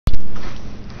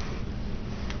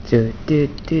Do do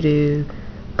do do.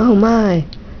 Oh my!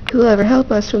 Whoever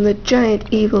help us from the giant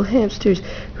evil hamsters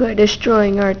who are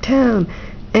destroying our town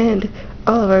and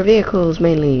all of our vehicles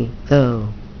mainly, though.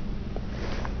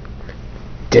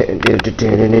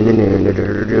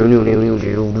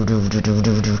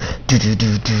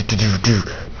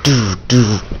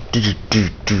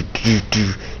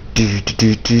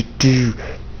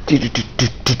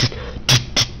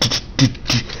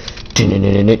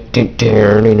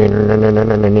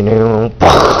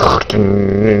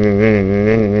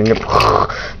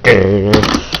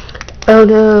 Oh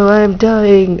no, I'm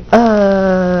dying.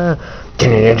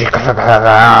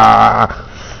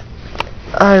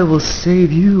 I will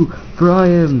save you, for I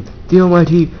am the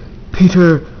almighty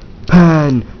Peter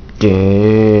Pan.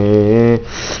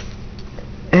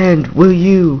 And will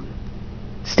you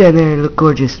stand there and look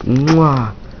gorgeous?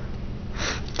 Mwah.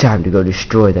 Time to go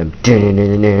destroy them.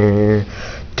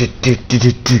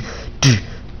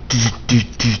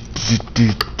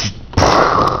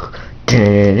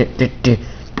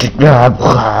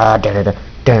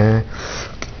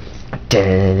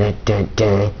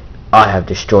 I have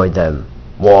destroyed them.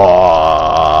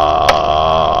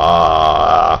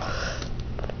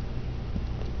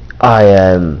 I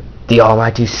am the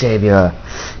almighty savior.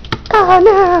 Oh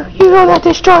no, you will not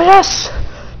destroy us.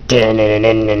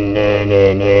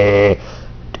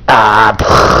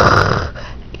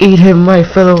 Eat him, my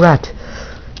fellow rat.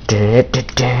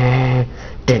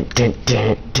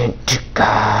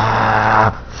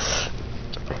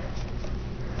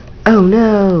 Oh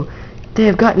no, they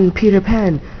have gotten Peter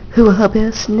Pan. Who will help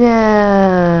us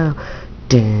now?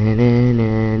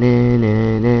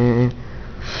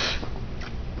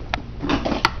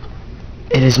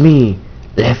 It is me,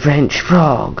 the French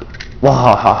frog.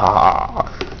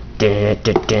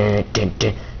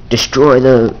 Destroy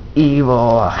the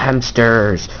evil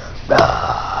hamsters.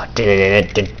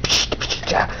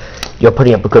 You're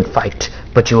putting up a good fight,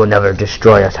 but you will never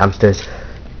destroy us hamsters.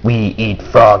 We eat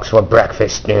frogs for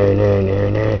breakfast.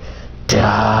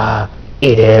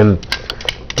 Eat him.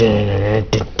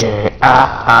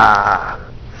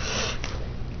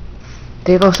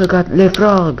 They've also got Le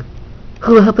Frog.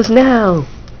 Who will help us now?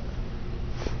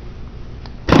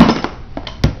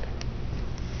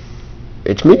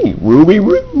 It's me, Ruby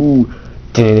Roo.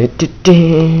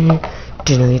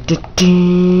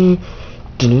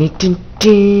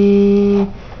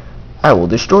 I will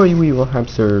destroy you, evil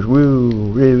hamsters. Woo,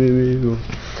 woo, woo, woo.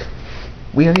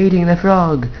 We are eating the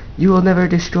frog. You will never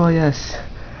destroy us.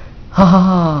 Ha ha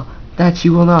ha. That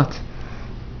you will not.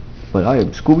 But I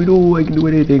am Scooby-Doo. I can do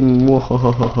anything. Ha ha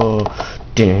ha ha.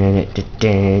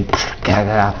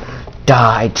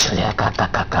 Die.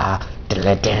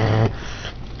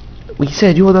 We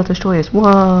said you will not destroy us.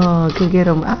 Whoa, go get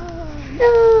him. Ah,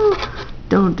 no.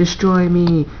 Don't destroy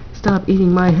me. Stop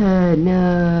eating my head.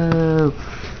 No.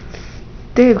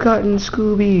 They've gotten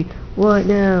Scooby. What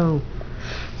now?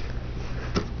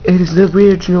 It is the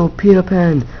original Peter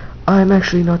Pan. I'm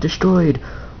actually not destroyed.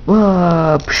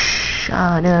 Whoa. Psh,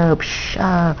 ah, no. Psh,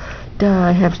 ah.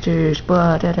 Die, hamsters.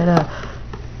 Blah, da, da, da.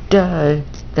 Die.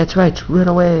 That's right. Run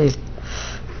away.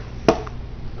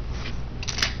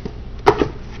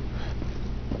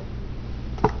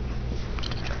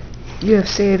 You have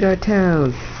saved our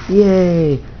town.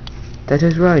 Yay. That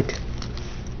is right.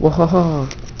 Wahaha.